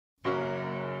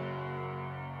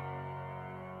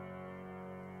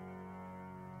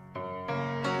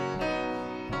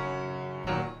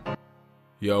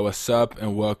Yo, what's up,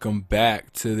 and welcome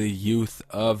back to the Youth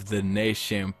of the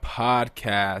Nation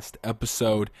podcast,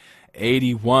 episode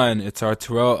 81. It's our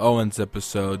Terrell Owens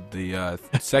episode, the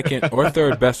second or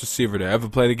third best receiver to ever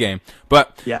play the game.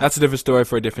 But Yeah. that's a different story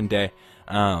for a different day.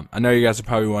 I know you guys are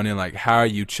probably wondering, like, how are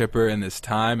you chipper in this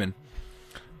time? And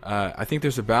I think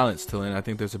there's a balance, Tillin. I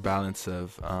think there's a balance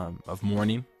of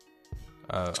mourning,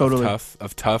 Totally.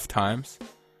 of tough times,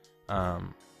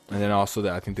 and then also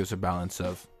that I think there's a balance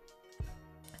of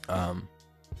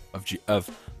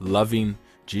loving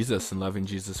Jesus and loving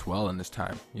Jesus well in this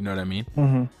time. You know what I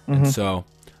mean? And so,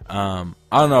 I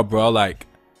don't know, bro. Like,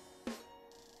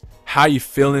 how you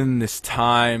feeling in this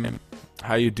time?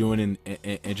 How you doing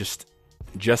in just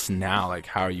now? Like,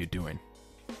 how are you doing?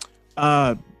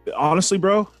 Honestly,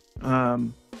 bro,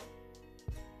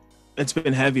 it's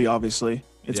been heavy. Obviously,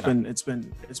 it's Yeah.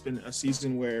 been a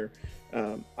season where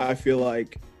I feel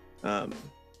like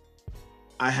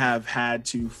I have had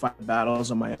to fight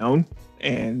battles on my own,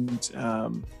 and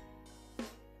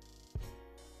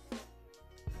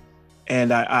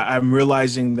I'm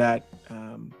realizing that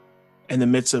in the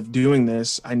midst of doing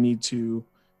this, I need to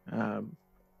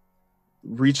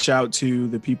reach out to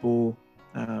the people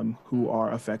who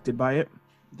are affected by it,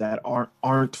 that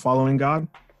aren't following God.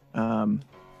 And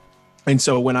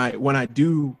so when I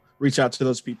do reach out to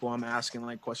those people, I'm asking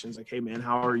like questions like, hey man,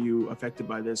 how are you affected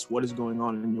by this? What is going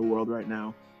on in your world right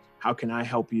now? How can I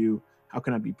help you? How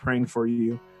can I be praying for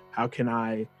you? How can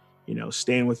I,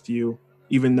 stand with you?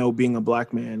 Even though being a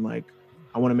black man, like,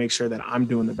 I want to make sure that I'm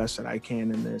doing the best that I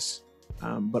can in this.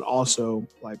 But also,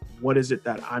 like, what is it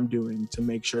that I'm doing to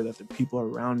make sure that the people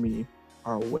around me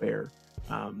are aware?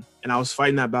 And I was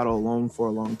fighting that battle alone for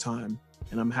a long time.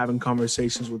 And I'm having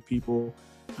conversations with people,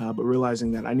 but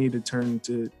realizing that I need to turn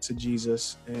to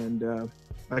Jesus. And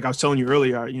like I was telling you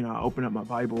earlier, I opened up my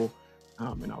Bible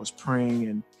and I was praying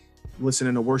and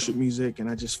listening to worship music. And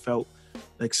I just felt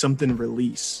like something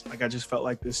release. Like I just felt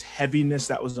like this heaviness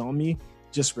that was on me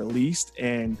just released.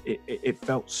 And it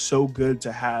felt so good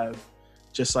to have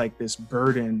just like this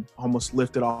burden almost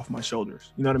lifted off my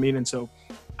shoulders. You know what I mean? And so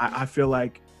I feel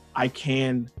like I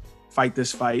can fight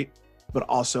this fight, but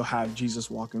also have Jesus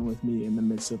walking with me in the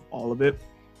midst of all of it.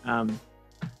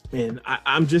 And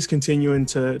I'm just continuing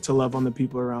to love on the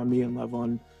people around me and love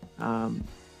on,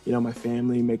 my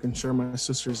family, making sure my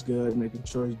sister's good, making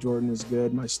sure Jordan is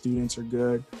good, my students are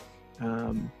good.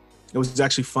 It was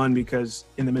actually fun because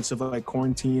in the midst of like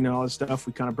quarantine and all this stuff,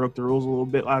 we kind of broke the rules a little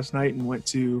bit last night and went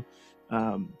to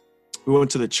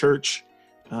the church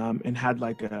and had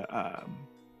like a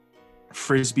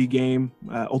frisbee game,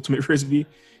 ultimate frisbee.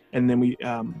 And then we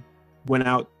went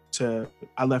out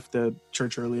I left the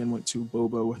church early and went to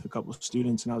Bobo with a couple of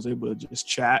students, and I was able to just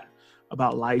chat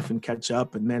about life and catch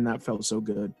up. And man, that felt so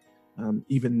good.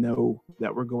 Even though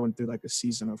that we're going through like a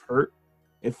season of hurt,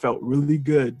 it felt really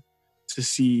good to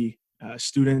see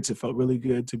students. It felt really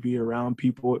good to be around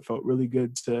people. It felt really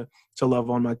good to love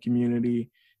on my community,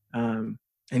 and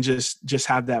just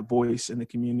have that voice in the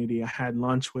community. I had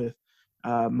lunch with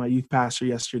my youth pastor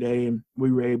yesterday, and we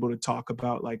were able to talk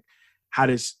about like, how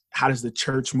does the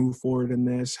church move forward in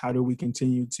this? How do we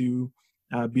continue to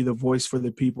be the voice for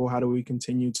the people? How do we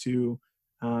continue to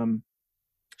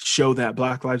show that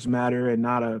Black Lives Matter, and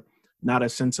not a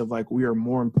sense of like we are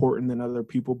more important than other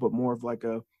people, but more of like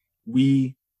a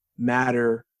we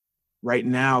matter right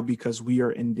now because we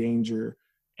are in danger,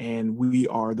 and we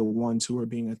are the ones who are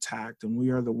being attacked, and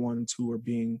we are the ones who are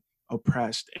being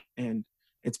oppressed, and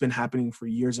it's been happening for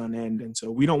years on end. And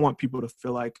so we don't want people to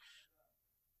feel like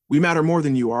we matter more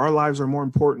than you. Our lives are more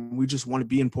important. We just want to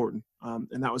be important.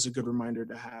 And that was a good reminder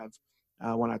to have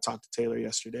when I talked to Taylor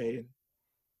yesterday. And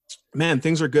man,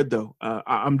 things are good though.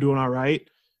 I'm doing all right.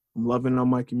 I'm loving on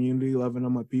my community, loving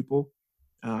on my people.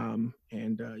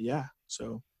 Yeah,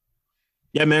 so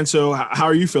yeah, man. So how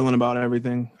are you feeling about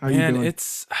everything? How are you Man, doing?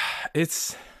 it's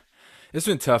it's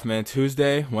been tough, man.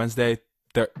 Tuesday, Wednesday,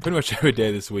 pretty much every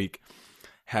day this week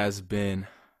has been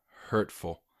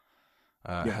hurtful.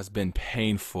 Yeah. Has been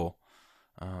painful.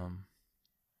 Um,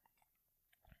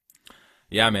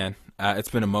 yeah, man, it's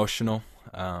been emotional.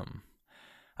 I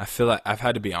feel like I've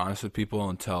had to be honest with people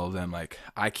and tell them like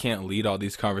I can't lead all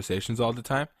these conversations all the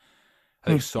time. I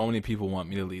think Hmm. so many people want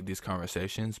me to lead these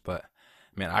conversations, but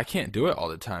man, I can't do it all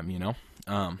the time, you know.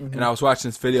 And Mm-hmm. I was watching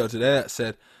this video today that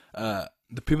said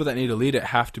the people that need to lead it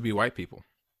have to be white people.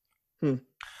 Hmm.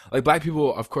 Like black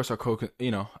people, of course, are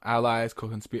allies,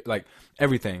 co-conspirator, like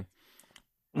everything.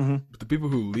 Mm-hmm. But the people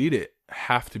who lead it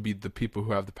have to be the people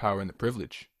who have the power and the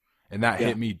privilege. And that Yeah.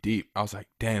 hit me deep. I was like,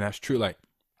 dang, that's true. Like,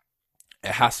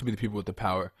 it has to be the people with the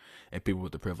power and people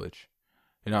with the privilege.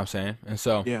 You know what I'm saying? And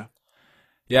so, Yeah.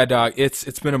 Yeah, dog.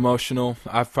 It's been emotional.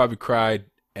 I've probably cried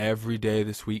every day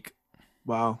this week.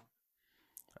 Wow.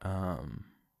 Um,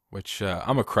 which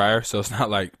I'm a crier, so it's not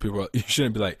like people. You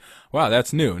shouldn't be like, "Wow,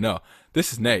 that's new." No,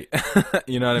 this is Nate.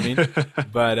 You know what I mean?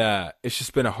 But it's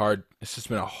just been a hard. It's just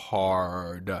been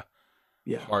a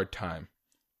Yeah. hard time.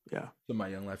 Yeah. So my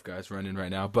young life guy's running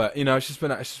right now, but it's just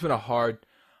been a hard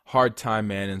time,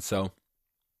 man. And so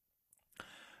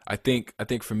I think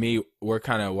for me, we're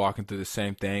kind of walking through the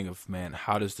same thing of, man,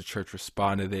 how does the church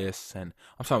respond to this? And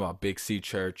I'm talking about Big C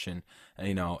Church, and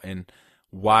and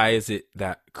why is it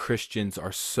that Christians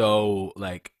are so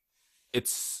like,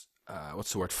 it's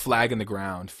what's the word, flag in the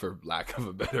ground, for lack of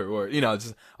a better word,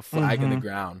 just a flag in the Mm-hmm.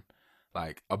 ground,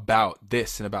 like about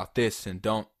this and about this, and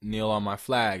don't kneel on my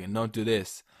flag and don't do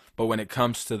this. But when it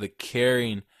comes to the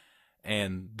caring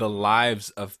and the lives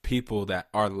of people that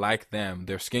are like them,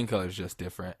 their skin color is just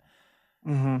different.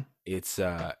 Mm-hmm. It's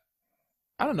I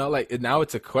don't know, like now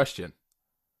it's a question.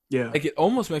 Yeah. Like it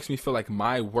almost makes me feel like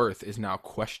my worth is now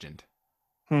questioned.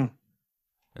 Hmm.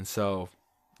 And so,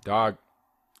 dog,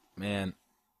 man,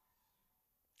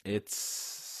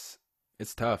 it's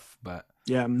tough, but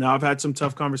Yeah. No, I've had some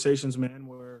tough conversations, man,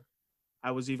 where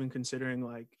I was even considering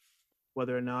like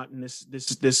whether or not, and this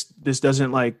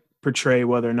doesn't like portray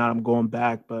whether or not I'm going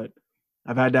back, but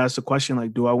I've had to ask the question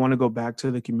like, do I want to go back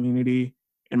to the community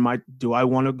and do I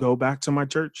want to go back to my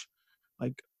church?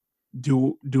 Like,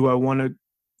 do I want to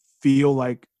feel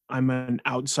like I'm an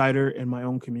outsider in my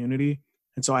own community?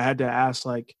 And so I had to ask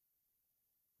like,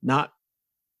 not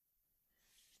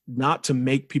not to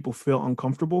make people feel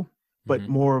uncomfortable, but mhm,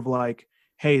 more of like,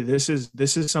 hey, this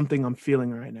is something I'm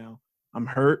feeling right now. I'm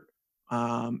hurt,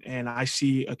 and I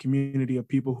see a community of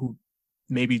people who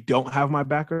maybe don't have my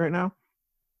back right now.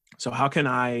 So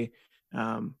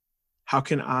um, how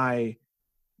can I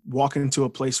walk into a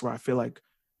place where I feel like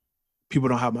people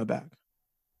don't have my back?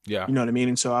 yeah, You know what I mean?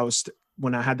 And so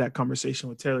when I had that conversation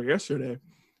with Taylor yesterday,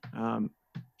 um,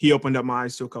 he opened up my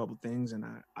eyes to a couple things, and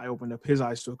I opened up his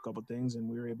eyes to a couple things, and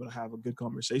we were able to have a good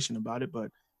conversation about it. But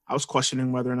I was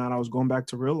questioning whether or not I was going back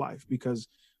to real life because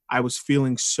I was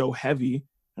feeling so heavy,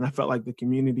 and I felt like the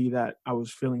community that I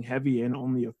was feeling heavy in,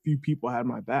 only a few people had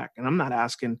my back. And I'm not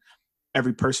asking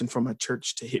every person from my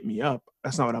church to hit me up.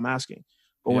 That's not what I'm asking.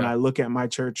 But when yeah, I look at my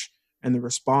church and the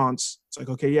response, it's like,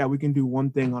 okay, yeah, we can do one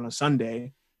thing on a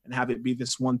Sunday and have it be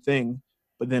this one thing.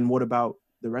 But then what about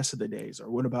the rest of the days? Or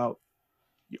what about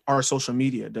our social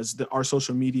media? Does our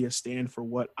social media stand for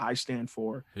what I stand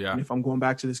for? yeah, And if I'm going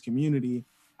back to this community,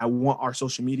 I want our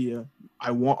social media,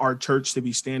 I want our church to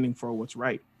be standing for what's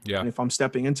right. yeah. And if I'm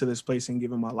stepping into this place and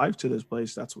giving my life to this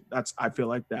place, that's I feel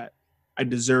like that I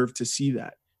deserve to see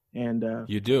that. And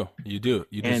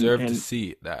You and deserve to and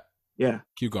see that. yeah,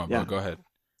 Keep going, bro. yeah. Go ahead.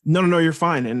 No, you're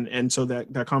fine. And so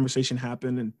that conversation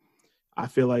happened, and I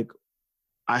feel like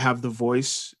I have the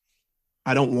voice.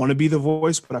 I don't want to be the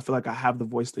voice, but I feel like I have the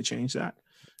voice to change that. I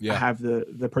Yeah, have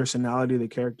the personality, the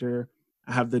character.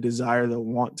 I have the desire, the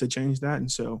want to change that,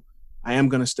 and so I am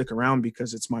going to stick around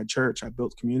because it's my church. I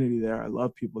built community there. I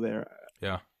love people there.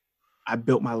 yeah, I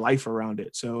built my life around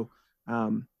it. So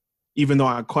um, even though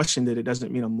I questioned it, it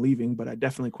doesn't mean I'm leaving, but I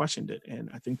definitely questioned it, and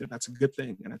I think that that's a good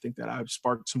thing. And I think that I've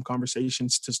sparked some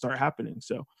conversations to start happening.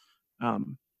 So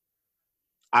um,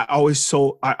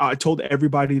 I told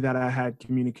everybody that I had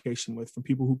communication with, from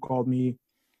people who called me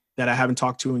that I haven't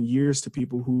talked to in years to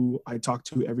people who I talk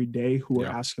to every day who are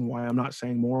yeah, asking why I'm not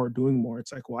saying more or doing more.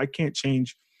 It's like, well, I can't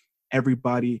change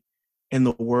everybody in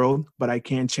the world, but I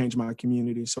can change my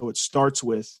community. So it starts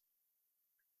with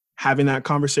having that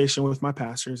conversation with my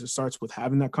pastors. It starts with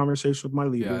having that conversation with my yeah.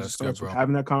 leaders. It That's good, starts with bro.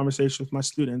 having that conversation with my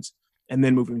students, and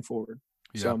then moving forward.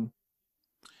 Yeah, So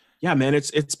yeah, man,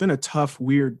 it's been a tough,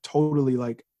 weird, totally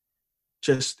like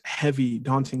just heavy,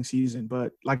 daunting season.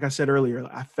 But like I said earlier,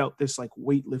 I felt this like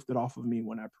weight lifted off of me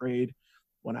when I prayed,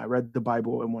 when I read the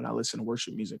Bible, and when I listened to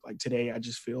worship music. Like today, I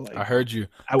just feel I like heard you.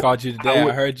 I, Called you I today. I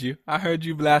would, heard you. I heard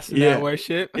you blasting that yeah,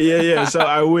 worship. yeah. So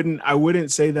I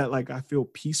wouldn't say that like I feel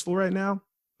peaceful right now,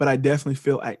 but I definitely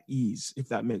feel at ease, if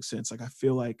that makes sense. Like I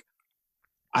feel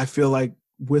like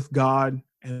with God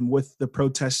and with the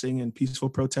protesting and peaceful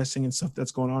protesting and stuff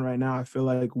that's going on right now, I feel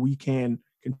like we can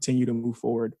continue to move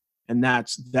forward. And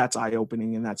that's eye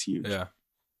opening, and that's huge. Yeah,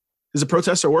 Because the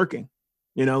protests are working.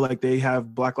 Like they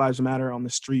have Black Lives Matter on the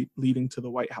street leading to the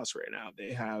White House right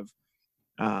now.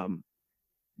 Um,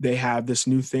 they have this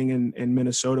new thing in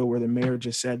Minnesota where the mayor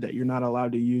just said that you're not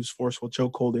allowed to use forceful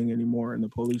chokeholding anymore in the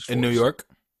police in New force.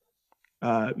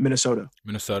 York, Minnesota.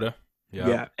 Minnesota. Yeah,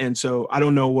 Yeah. And so I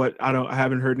don't know I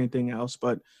haven't heard anything else,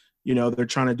 but they're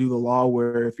trying to do the law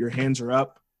where if your hands are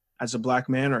up as a black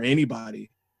man or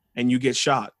anybody and you get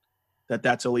shot,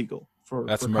 that's illegal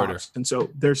That's for murder. cops. And so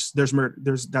there's murder,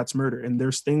 that's murder, and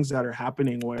there's things that are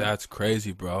happening where That's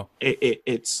crazy, bro.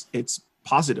 It's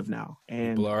positive now.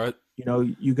 People And are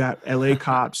you got LA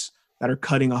cops that are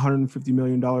cutting $150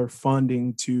 million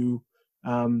funding to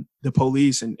the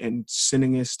police and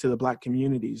sending us to the Black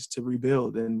communities to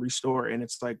rebuild and restore. And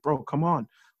it's like, bro, come on,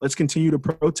 let's continue to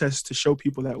protest to show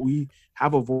people that we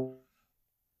have a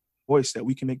voice that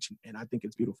we can make. And I think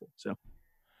it's beautiful. So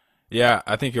yeah,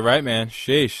 I think you're right, man.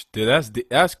 Sheesh, dude,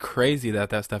 that's crazy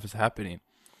that stuff is happening.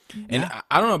 And yeah.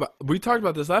 I don't know about, we talked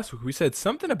about this last week. We said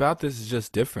something about this is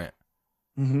just different.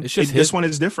 Mm-hmm. It's just this one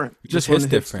is different. Just hits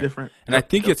different. And I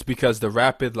think it's because the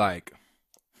rapid, like,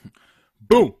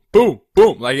 boom, boom,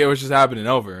 boom. Like, it was just happening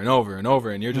over and over and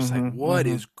over. And you're just like, what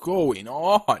is going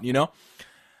on, you know?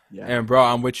 Yeah. And, bro,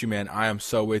 I'm with you, man. I am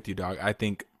so with you, dog. I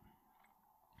think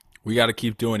we got to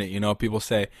keep doing it. You know, people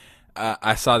say,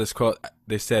 I saw this quote.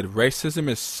 They said, racism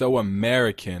is so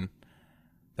American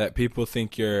that people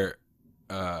think you're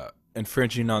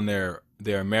infringing on their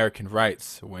American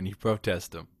rights when you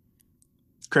protest them.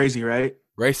 Crazy, right?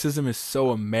 Racism is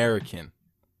so American.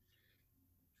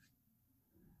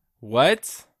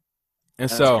 What? And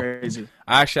That's so crazy.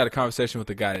 I actually had a conversation with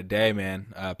a guy today,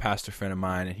 man, a pastor friend of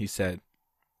mine, and he said,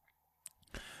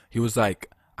 he was like,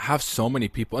 I have so many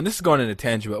people, and this is going in a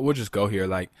tangent, but we'll just go here.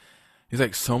 Like, he's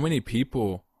like, so many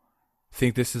people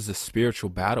think this is a spiritual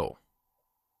battle.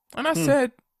 And I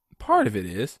said, part of it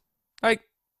is. Like,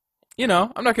 you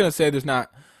know, I'm not going to say there's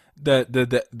not,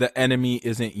 the enemy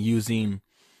isn't using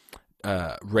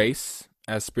race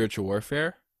as spiritual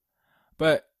warfare,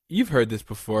 but you've heard this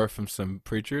before from some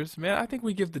preachers. Man, I think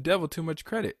we give the devil too much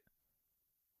credit.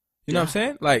 You know what I'm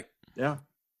saying? Like, yeah,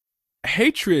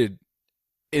 hatred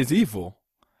is evil.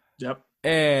 Yep.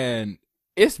 And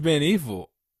it's been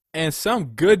evil. And some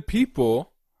good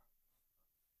people,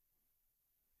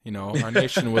 you know, our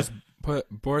nation was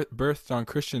birthed on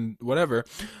Christian whatever.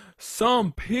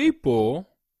 Some people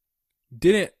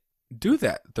didn't do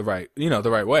that the right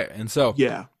way. And so,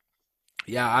 yeah,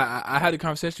 I had a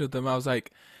conversation with them. I was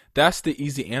like, that's the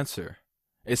easy answer.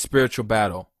 It's spiritual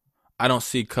battle. I don't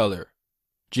see color.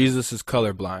 Jesus is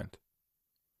colorblind.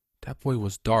 That boy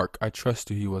was dark. I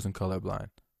trust you he wasn't colorblind.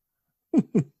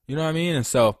 You know what I mean? And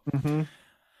so,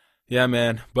 yeah,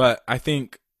 man. But I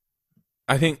think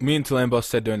me and Tulane both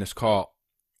said during this call,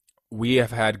 we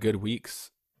have had good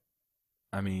weeks.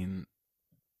 I mean,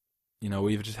 you know,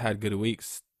 we've just had good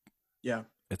weeks. Yeah.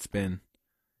 It's been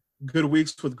good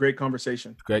weeks with great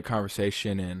conversation. Great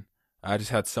conversation. And I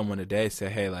just had someone today say,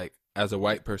 hey, like, as a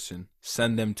white person,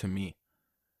 send them to me.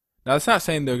 Now, it's not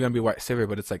saying they're going to be white savior,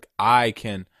 but it's like,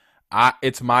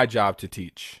 it's my job to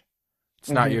teach. It's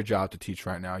not your job to teach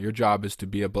right now. Your job is to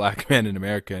be a Black man in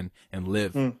America and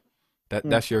live.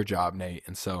 That's your job, Nate.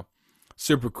 And so,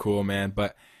 super cool, man.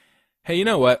 But hey, you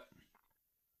know what?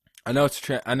 I know it's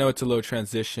a little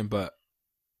transition, but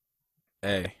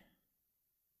hey,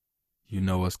 you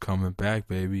know what's coming back,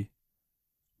 baby.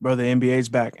 Bro, the NBA's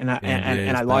back, and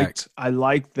I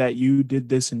liked that you did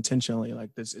this intentionally.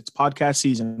 Like this, it's podcast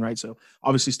season, right? So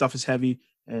obviously stuff is heavy,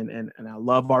 and I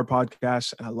love our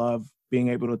podcast, and I love being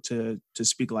able to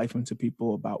speak life into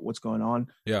people about what's going on,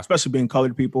 especially being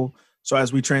colored people. So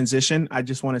as we transition, I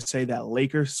just want to say that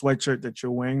Lakers sweatshirt that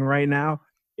you're wearing right now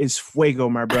is fuego,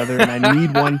 my brother, and I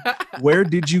need one. Where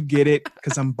did you get it?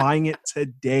 Because I'm buying it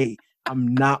today.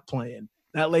 I'm not playing.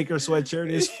 That Lakers sweatshirt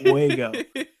is fuego.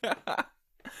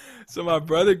 So my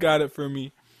brother got it for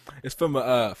me. It's from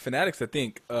Fanatics, I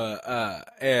think.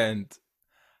 And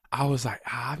I was like,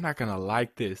 I'm not gonna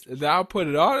like this. And then I put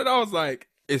it on, and I was like,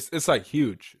 it's like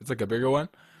huge. It's like a bigger one,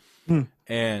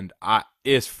 and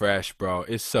it's fresh, bro.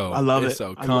 It's so it's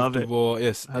so comfortable.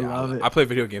 I love it. I play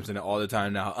video games in it all the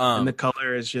time now. And the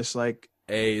color is just like,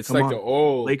 hey, it's like the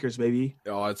old Lakers, baby.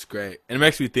 Oh, it's great, and it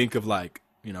makes me think of, like,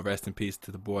 you know, rest in peace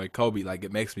to the boy Kobe. Like,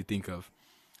 it makes me think of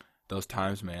those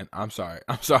times, man. I'm sorry.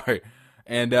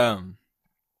 And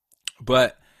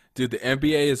but dude, the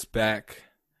NBA is back,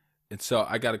 and so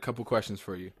I got a couple questions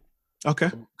for you. Okay.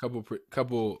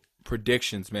 Couple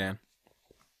predictions, man.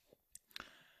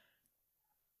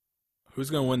 Who's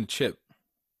gonna win the chip?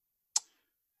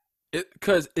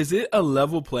 Because is it a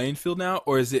level playing field now,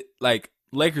 or is it like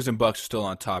Lakers and Bucks are still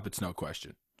on top? It's no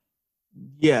question.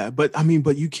 Yeah, but I mean,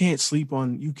 you can't sleep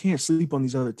on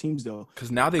these other teams though.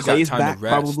 Because now they got time to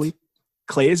rest. Probably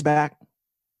Clay is back.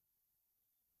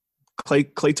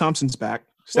 Clay Thompson's back.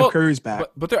 Steph Curry's back.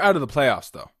 But they're out of the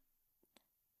playoffs though.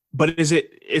 But is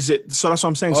it so that's what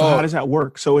I'm saying. So how does that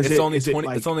work? So it's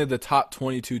only the top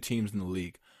 22 teams in the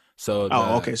league. So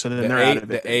okay. So then they're out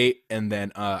of it. The 8, and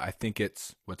then I think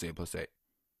it's what's 8 plus 8?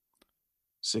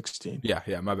 16. Yeah,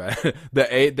 my bad. The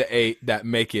eight that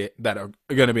make it, that are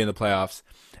going to be in the playoffs,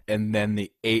 and then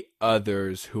the 8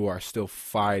 others who are still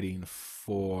fighting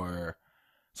for.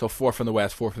 So 4 from the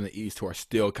West, 4 from the East, who are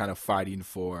still kind of fighting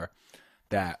for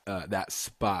that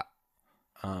spot.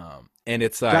 And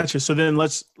it's like, Gotcha. So then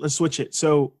let's switch it.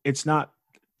 So it's not.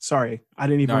 Sorry, I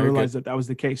didn't no, even you're realize good. that was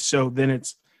the case. So then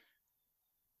it's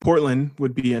Portland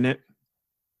would be in it.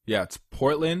 Yeah, it's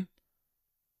Portland,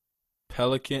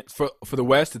 Pelicans for the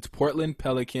West. It's Portland,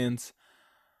 Pelicans,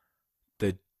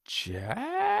 the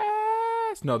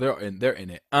Jazz. No, they're in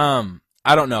it. I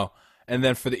don't know. And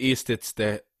then for the East, it's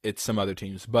some other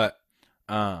teams, but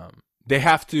they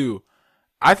have to.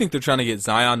 I think they're trying to get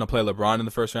Zion to play LeBron in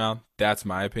the first round. That's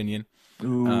my opinion.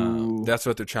 Ooh. That's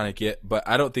what they're trying to get, but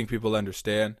I don't think people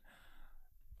understand.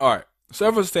 All right, so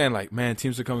everyone's saying like, man,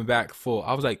 teams are coming back full.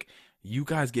 I was like, you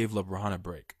guys gave LeBron a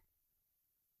break.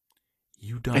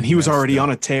 You done And he was messed already up. on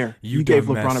a tear. You gave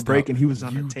done LeBron a messed break, up. and he was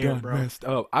on You a tear, done bro. messed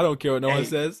up. I don't care what no one Hey,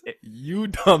 says. You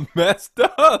done messed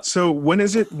up. So when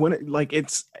is it? When it, like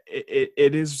it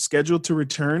is scheduled to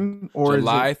return, or is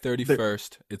July it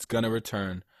 31st, it's gonna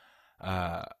return.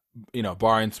 Uh,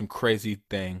 barring some crazy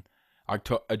thing,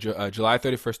 July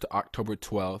 31st to October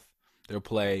 12th, they'll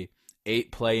play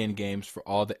 8 play-in games for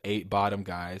all the 8 bottom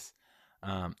guys,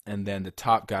 and then the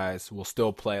top guys will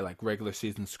still play like regular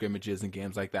season scrimmages and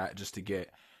games like that just to get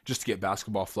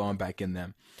basketball flowing back in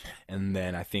them. And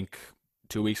then I think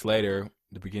 2 weeks later,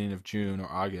 the beginning of June or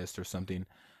August or something,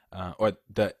 or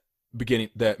the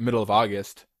middle of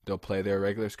August, they'll play their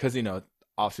regulars because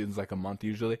off season's like a month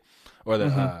usually, or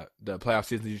the playoff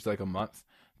season is usually like a month.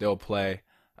 They'll play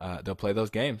those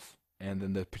games, and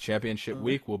then the championship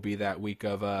week will be that week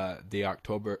of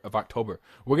October.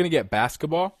 We're gonna get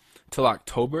basketball till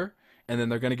October, and then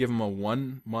they're gonna give them a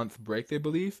 1-month break, they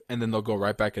believe, and then they'll go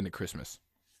right back into Christmas.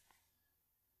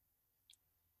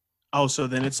 Oh, so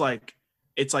then it's like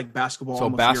basketball. So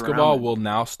almost basketball year-round will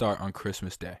now start on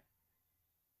Christmas Day.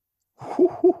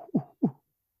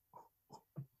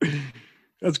 then.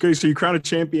 That's great. So you crown a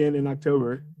champion in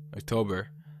October,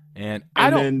 And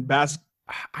and then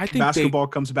I think basketball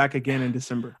comes back again in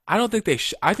December. I don't think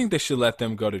I think they should let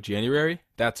them go to January.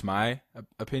 That's my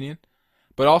opinion.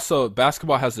 But also,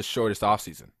 basketball has the shortest off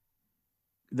season.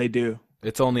 They do,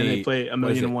 It's only, and they play a what is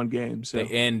million it? and one games. So. They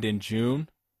end in June,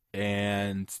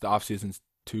 and the off season's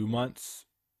 2 months,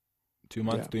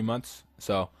 Yeah. 3 months.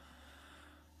 So,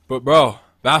 but bro,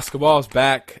 basketball's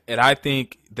back, and I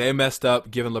think they messed up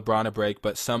giving LeBron a break.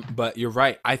 But you're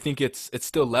right. I think it's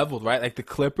still leveled, right? Like the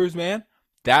Clippers, man.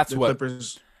 That's The what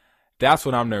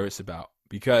I'm nervous about,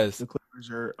 because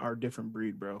Clippers are a different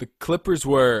breed, bro. the Clippers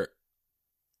were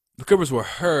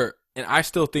hurt, and I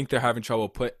still think they're having trouble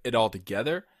put it all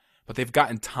together. But they've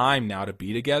gotten time now to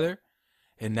be together,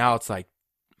 and now it's like,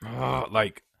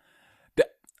 I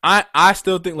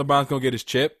still think LeBron's gonna get his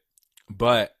chip,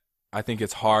 but I think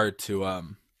it's hard to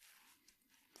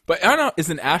But I don't know. Is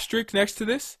an asterisk next to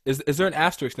this? Is there an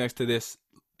asterisk next to this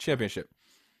championship?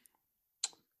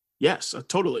 Yes,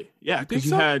 totally. Yeah, You think because you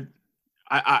so? had,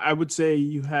 I would say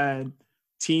you had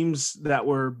teams that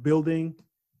were building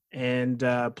and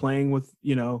playing with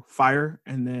fire,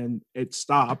 and then it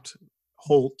stopped,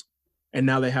 halt, and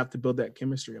now they have to build that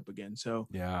chemistry up again. So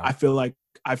Yeah. I feel like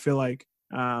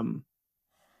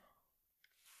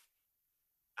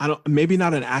I don't, maybe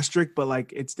not an asterisk, but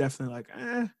like it's definitely like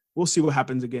we'll see what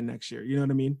happens again next year. You know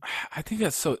what I mean? I think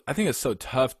it's so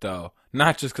tough though.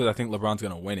 Not just because I think LeBron's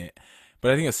gonna win it,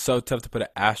 but I think it's so tough to put an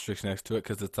asterisk next to it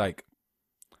because it's like,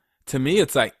 to me,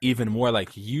 it's like even more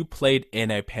like you played in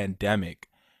a pandemic.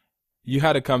 You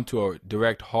had to come to a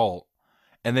direct halt,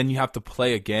 and then you have to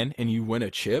play again, and you win a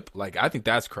chip. Like I think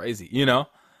that's crazy, Yeah,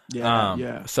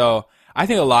 yeah. So I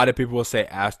think a lot of people will say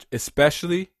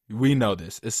especially we know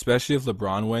this, especially if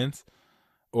LeBron wins,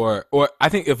 or I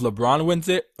think if LeBron wins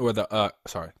it, or the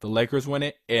Lakers win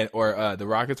it, or the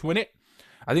Rockets win it,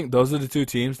 I think those are the two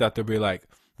teams that they'll be like,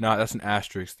 no, that's an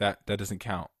asterisk, that doesn't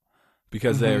count,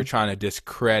 because they're trying to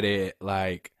discredit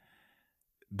like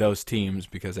those teams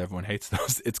because everyone hates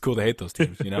those. It's cool to hate those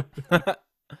teams,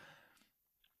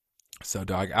 So,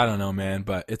 dog, I don't know, man,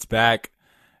 but it's back,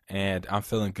 and I'm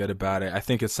feeling good about it. I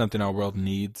think it's something our world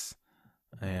needs,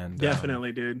 and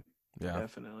Definitely, dude. yeah,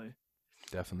 Definitely.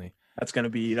 definitely. That's gonna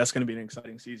be an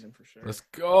exciting season for sure. Let's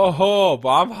go, but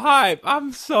I'm hype.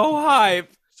 I'm so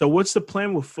hype. So what's the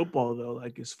plan with football though?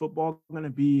 Like, is football gonna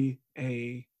be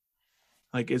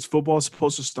is football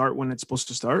supposed to start when it's supposed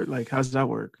to start? Like, how does that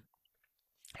work?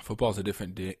 Football's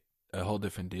a whole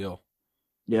different deal.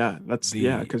 Yeah, because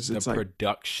The it's like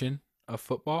production of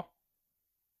football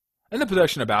and the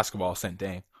production of basketball, same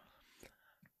thing.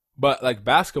 But like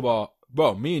basketball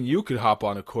bro, me and you could hop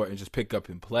on a court and just pick up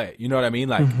and play. You know what I mean?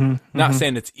 Like, Mm-hmm, not mm-hmm.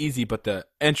 saying it's easy, but the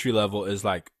entry level is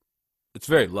like, it's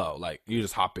very low. Like, you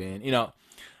just hop in. You know,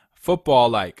 football,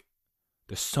 like,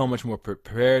 there's so much more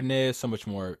preparedness, so much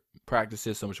more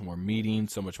practices, so much more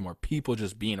meetings, so much more people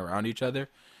just being around each other.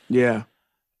 Yeah.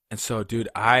 And so, dude,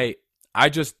 I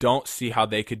just don't see how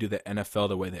they could do the NFL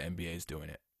the way the NBA is doing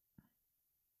it.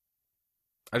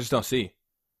 I just don't see.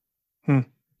 Hmm.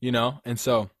 You know? And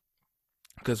so,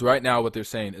 because right now what they're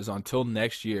saying is until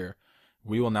next year,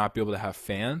 we will not be able to have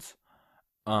fans.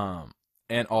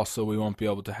 And also we won't be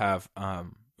able to have,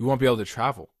 we won't be able to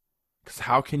travel. Because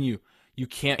how can you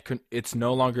can't, it's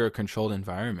no longer a controlled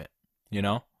environment, you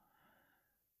know?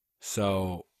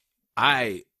 So,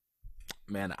 I,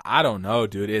 man, I don't know,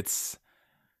 dude. It's,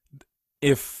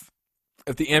 if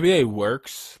the NBA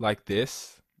works like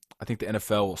this, I think the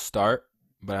NFL will start,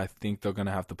 but I think they're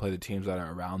gonna have to play the teams that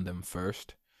are around them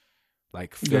first.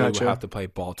 Like Philly will have Gotcha. to play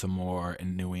Baltimore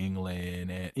and New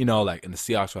England, and you know, like, and the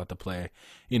Seahawks will have to play,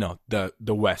 you know, the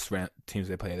West teams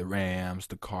they play, the Rams,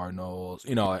 the Cardinals,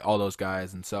 you know, like all those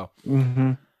guys, and so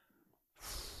Mm-hmm.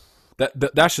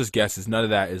 that's just guesses. None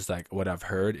of that is like what I've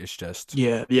heard. It's just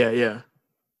Yeah. Yeah. Yeah.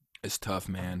 it's tough,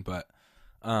 man. But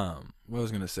what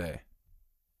was I gonna say?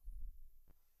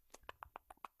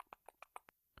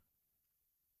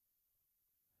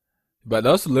 But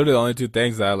those are literally the only two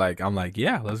things that I'm like,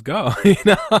 yeah, let's go. You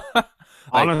know?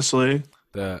 Like Honestly.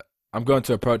 the I'm going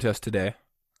to a protest today.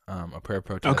 A prayer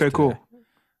protest Okay. today. Cool.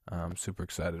 I'm super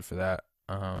excited for that.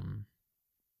 And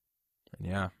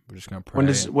yeah, we're just gonna When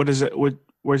pray does and what is it? What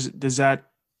where's does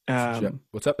that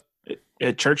what's up?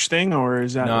 a church thing, or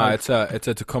is that No, like it's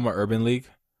a Tacoma Urban League.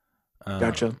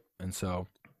 gotcha? And so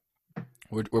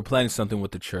we're planning something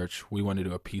with the church. We want to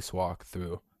do a peace walk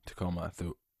through Tacoma,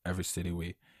 through every city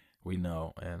we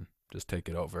know, and just take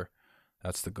it over.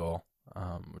 That's the goal.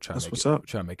 That's what's up. We're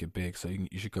trying to make it big. So you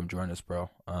should come join us, bro.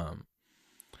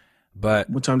 But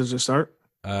What time does it start?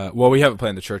 well, we haven't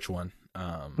planned the church one.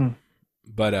 Hmm.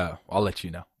 But I'll let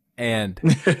you know. And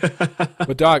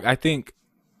but dog, I think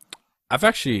I've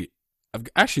actually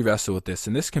wrestled with this,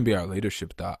 and this can be our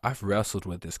leadership thought. I've wrestled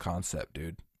with this concept,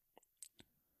 dude.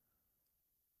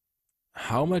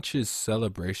 How much is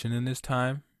celebration in this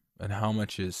time, and how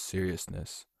much is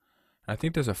seriousness? I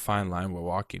think there's a fine line we're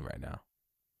walking right now.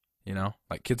 You know,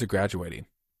 like kids are graduating,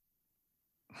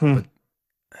 Hmm. but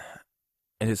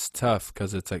and it's tough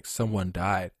because it's like someone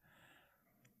died,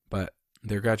 but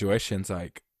their graduation's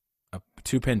like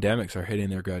two pandemics are hitting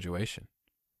their graduation.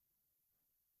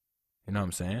 You know what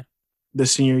I'm saying? The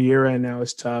senior year right now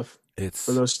is tough for It's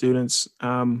those students.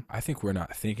 I think we're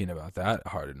not thinking about that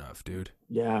hard enough, dude.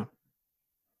 Yeah.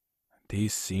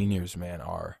 These seniors, man,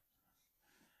 are.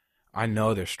 I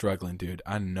know they're struggling, dude.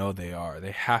 I know they are.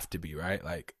 They have to be, right?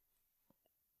 Like,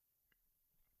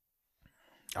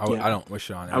 Yeah. I don't wish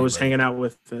it on I was anybody. hanging out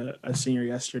with a senior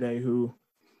yesterday who,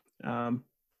 um,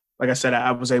 like I said,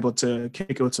 I was able to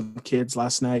kick it with some kids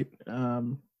last night.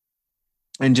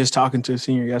 And just talking to a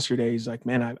senior yesterday, he's like,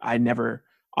 man, I never,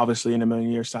 obviously in a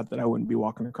million years, thought that I wouldn't be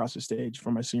walking across the stage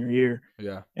for my senior year.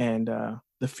 Yeah, And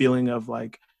the feeling of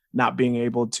like not being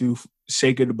able to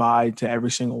say goodbye to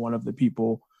every single one of the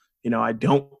people, I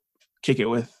don't kick it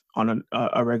with on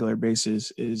a regular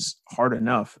basis is hard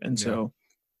enough. And yeah, so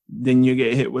then you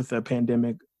get hit with a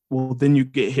pandemic. Well, then you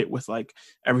get hit with like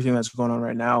everything that's going on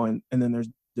right now, and then there's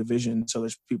division. So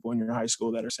there's people in your high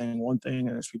school that are saying one thing,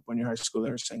 and there's people in your high school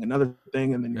that are saying another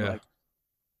thing, and then you're yeah, like,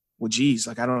 well, geez,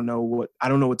 like I don't know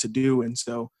what to do. And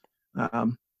so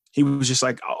um, he was just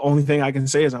like, only thing I can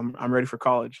say is I'm ready for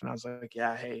college. And I was like,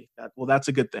 yeah, hey, that's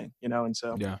a good thing, And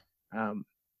so yeah, um,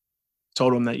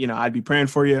 told him that I'd be praying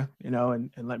for you,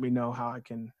 and let me know how I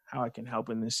can help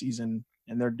in this season.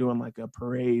 And they're doing like a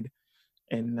parade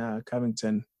in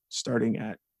Covington starting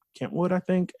at Kentwood, I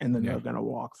think, and then yeah. they're gonna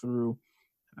walk through.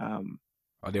 Um,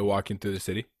 Are they walking through the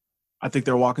city? I think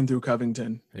they're walking through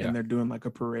Covington Yeah, and they're doing like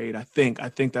a parade. I think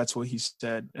that's what he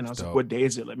said. And I it's was like, dope. "What day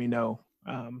is it? Let me know."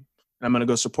 And I'm gonna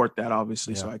go support that,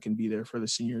 obviously, Yeah, so I can be there for the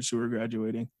seniors who are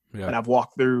graduating. yeah. But I've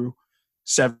walked through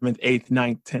seventh, eighth,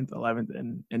 ninth, 10th, 11th,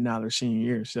 and now they're senior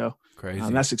year. So Crazy.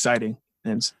 that's exciting.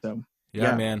 And so, Yeah,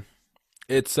 yeah, man.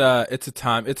 It's a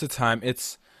time. It's a time.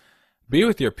 It's be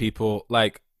with your people.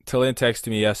 Like Tillin texted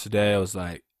me yesterday. I was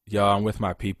like, "Yo, I'm with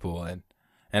my people," and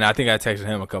I think I texted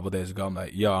him a couple days ago. I'm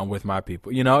like, "Yo, I'm with my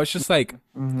people." You know, it's just like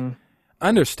mm-hmm.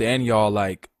 understand y'all.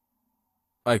 Like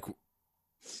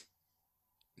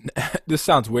this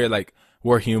sounds weird. Like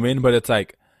we're human, but it's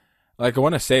like I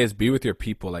want to say is be with your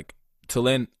people. Like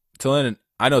Tillin.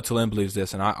 I know Talin believes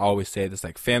this, and I always say this,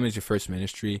 like, family is your first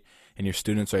ministry, and your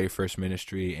students are your first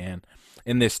ministry, and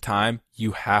in this time,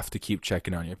 you have to keep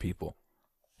checking on your people.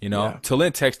 You know, Yeah.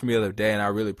 Talin texted me the other day, and I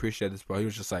really appreciate this, bro. He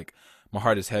was just like, my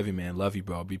heart is heavy, man. Love you,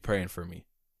 bro. Be praying for me.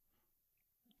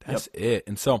 That's it.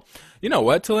 And so, you know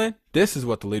what, Talin? This is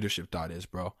what the leadership thought is,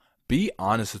 bro. Be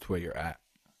honest with where you're at.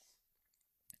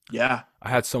 Yeah. I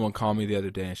had someone call me the other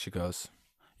day, and she goes,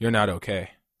 "You're not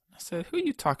okay." I said, "Who are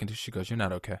you talking to?" She goes, "You're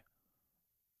not okay."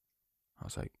 I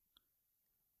was like,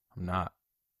 "I'm not.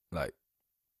 Like,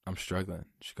 I'm struggling."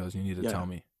 She goes, "You need to tell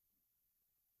me."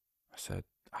 I said,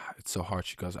 "It's so hard."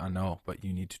 She goes, "I know, but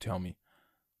you need to tell me."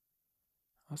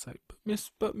 I was like,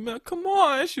 but man, come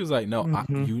on. She was like, "No,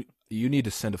 you need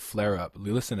to send a flare up.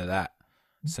 Listen to that.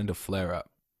 Send a flare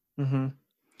up." Mm-hmm.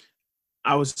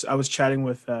 I was chatting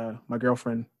with my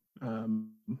girlfriend a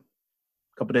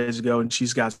couple days ago, and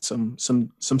she's got some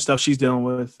stuff she's dealing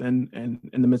with, and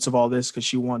in the midst of all this, because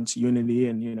she wants unity,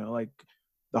 and like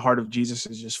the heart of Jesus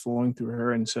is just flowing through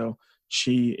her, and so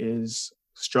she is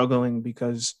struggling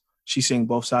because she's seeing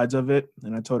both sides of it.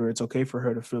 And I told her it's okay for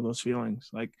her to feel those feelings.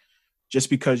 Like, just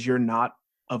because you're not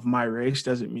of my race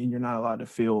doesn't mean you're not allowed to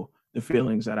feel the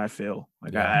feelings that I feel.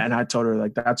 Like, I told her,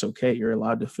 like, that's okay. You're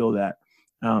allowed to feel that.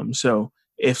 So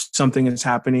if something is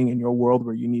happening in your world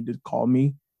where you need to call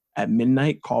me at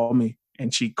midnight, call me.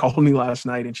 And she called me last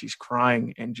night, and she's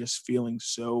crying and just feeling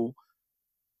so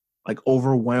like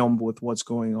overwhelmed with what's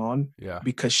going on,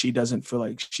 because she doesn't feel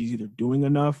like she's either doing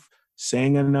enough,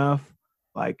 saying enough,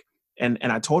 like, and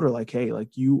I told her, like, hey,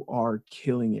 like, you are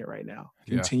killing it right now.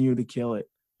 Continue to kill it.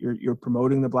 You're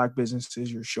promoting the Black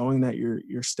businesses. You're showing that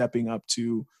you're stepping up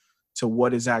to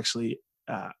what is actually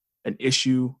an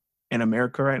issue in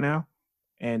America right now,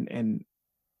 and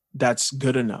that's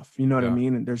good enough. You know what I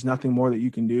mean? And there's nothing more that you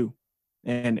can do,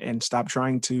 and stop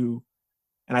trying to.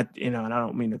 And and I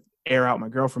don't mean to air out my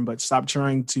girlfriend, but stop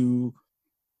trying to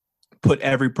put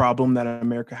every problem that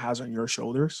America has on your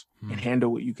shoulders and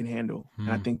handle what you can handle.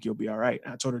 And I think you'll be all right.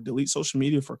 And I told her, delete social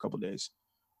media for a couple of days.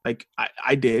 Like,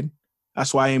 I did.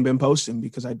 That's why I ain't been posting,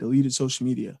 because I deleted social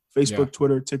media, Facebook,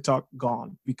 Twitter, TikTok,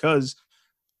 gone, because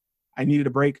I needed a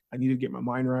break. I needed to get my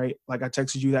mind right. Like, I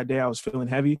texted you that day, I was feeling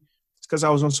heavy. It's because I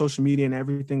was on social media, and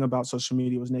everything about social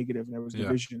media was negative, and there was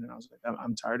division. And I was like,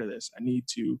 I'm tired of this. I need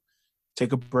to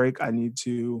take a break. I need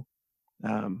to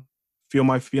feel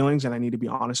my feelings, and I need to be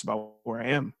honest about where I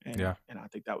am. And I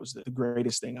think that was the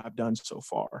greatest thing I've done so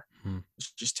far.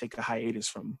 Just take a hiatus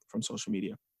from social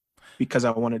media, because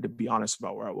I wanted to be honest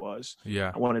about where I was.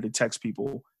 I wanted to text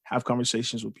people, have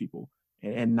conversations with people,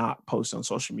 and not post on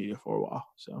social media for a while.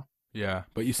 So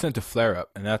but you sent a flare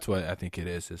up, and that's what I think it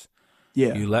is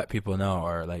you let people know,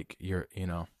 or like your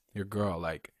girl,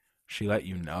 like, she let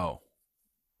you know,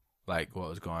 like, what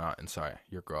was going on. And sorry,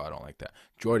 your girl, I don't like that.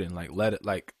 Jordan,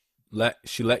 like,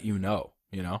 she let you know,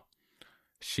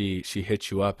 she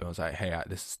hit you up and was like, hey,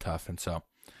 this is tough. And so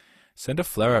send a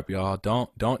flare up, y'all.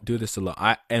 Don't do this alone.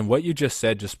 And what you just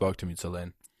said just spoke to me,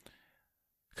 Talin,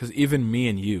 because even me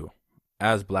and you,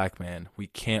 as Black men, we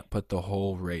can't put the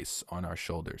whole race on our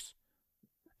shoulders.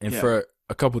 And for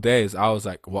a couple days, I was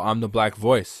like, well, I'm the Black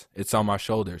voice. It's on my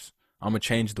shoulders. I'm going to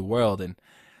change the world. And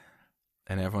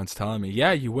everyone's telling me,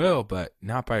 yeah, you will, but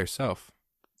not by yourself.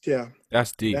 Yeah.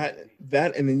 That's deep.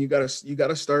 That, and then you gotta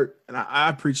start. And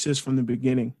I preach this from the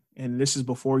beginning, and this is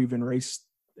before even race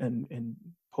and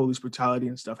police brutality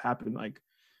and stuff happened. Like,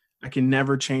 I can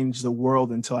never change the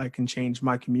world until I can change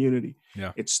my community.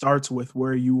 It starts with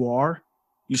where you are.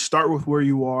 You start with where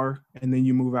you are, and then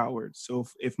you move outwards. So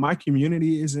if my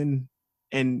community is in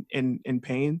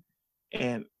pain,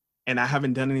 and I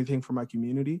haven't done anything for my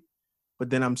community, but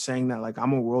then I'm saying that, like,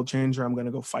 I'm a world changer, I'm going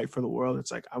to go fight for the world.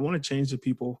 It's like, I want to change the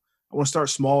people. I want to start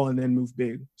small and then move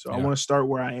big. So I want to start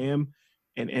where I am,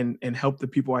 and help the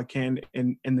people I can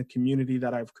in the community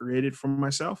that I've created for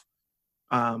myself.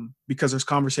 Because there's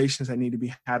conversations that need to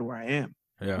be had where I am.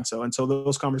 And so until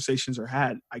those conversations are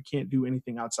had, I can't do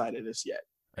anything outside of this yet.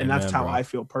 And that's how I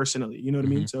feel personally. You know what I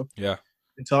mean? So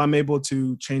until I'm able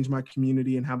to change my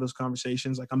community and have those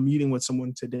conversations, like, I'm meeting with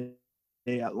someone today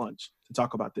at lunch to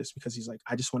talk about this, because he's like,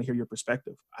 I just want to hear your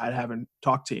perspective. I haven't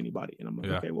talked to anybody. And I'm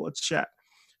like, okay, well, let's chat.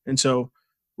 And so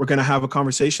we're going to have a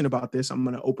conversation about this. I'm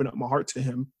going to open up my heart to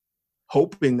him,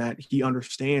 hoping that he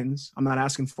understands. I'm not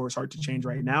asking for his heart to change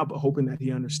right now, but hoping that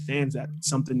he understands that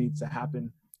something needs to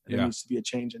happen. And there needs to be a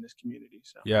change in this community.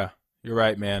 So you're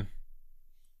right, man.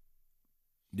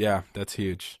 Yeah, that's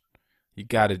huge. You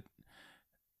gotta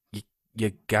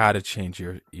change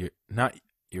your not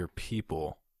your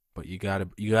people, but you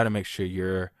gotta make sure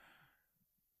your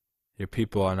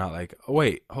people are not like, oh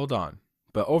wait, hold on,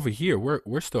 but over here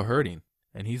we're still hurting,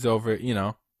 and he's over,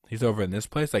 he's over in this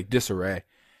place, like disarray,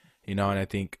 and I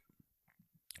think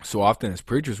so often as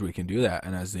preachers we can do that,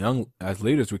 and as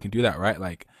leaders we can do that, right?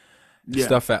 Like Yeah.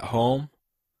 stuff at home,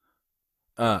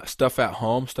 stuff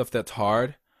that's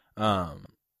hard,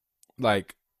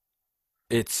 like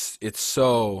it's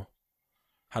so,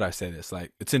 how do I say this?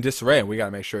 Like it's in disarray, and we got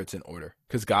to make sure it's in order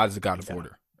because God is a God of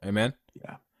order. Amen.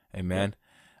 Yeah. Amen.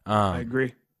 I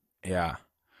agree. Yeah.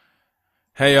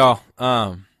 Hey y'all.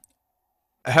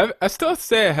 I still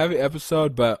say a heavy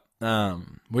episode, but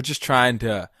we're just trying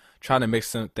to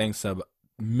mix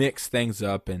things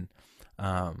up, and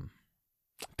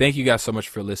thank you guys so much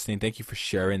for listening. Thank you for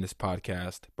sharing this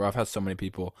podcast, bro. I've had so many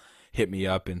people hit me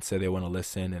up and say they want to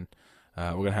listen, and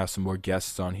we're gonna have some more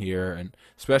guests on here, and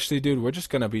especially, dude, we're just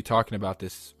gonna be talking about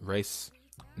this race,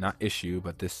 not issue,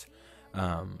 but this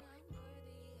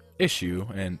issue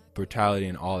and brutality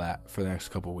and all that for the next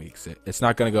couple weeks. It's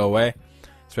not gonna go away,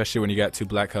 especially when you got two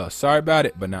black colors. Sorry about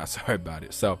it, but not sorry about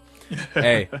it. So,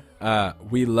 hey,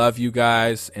 we love you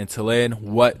guys. And Tulane,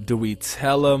 what do we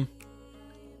tell them?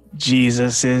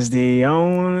 Jesus is the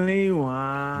only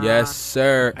one. Yes,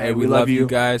 sir. Hey, we love you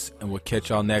guys, and we'll catch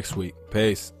y'all next week.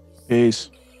 Peace.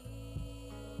 Peace.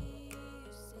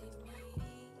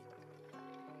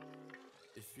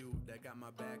 It's you that got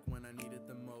my back when I need it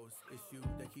the most. It's you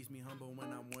that keeps me humble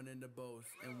when I'm wanting to boast.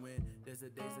 And when there's the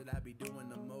days that I be doing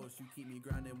the most, you keep me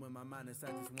grounded when my mind is I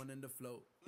just wanting to float.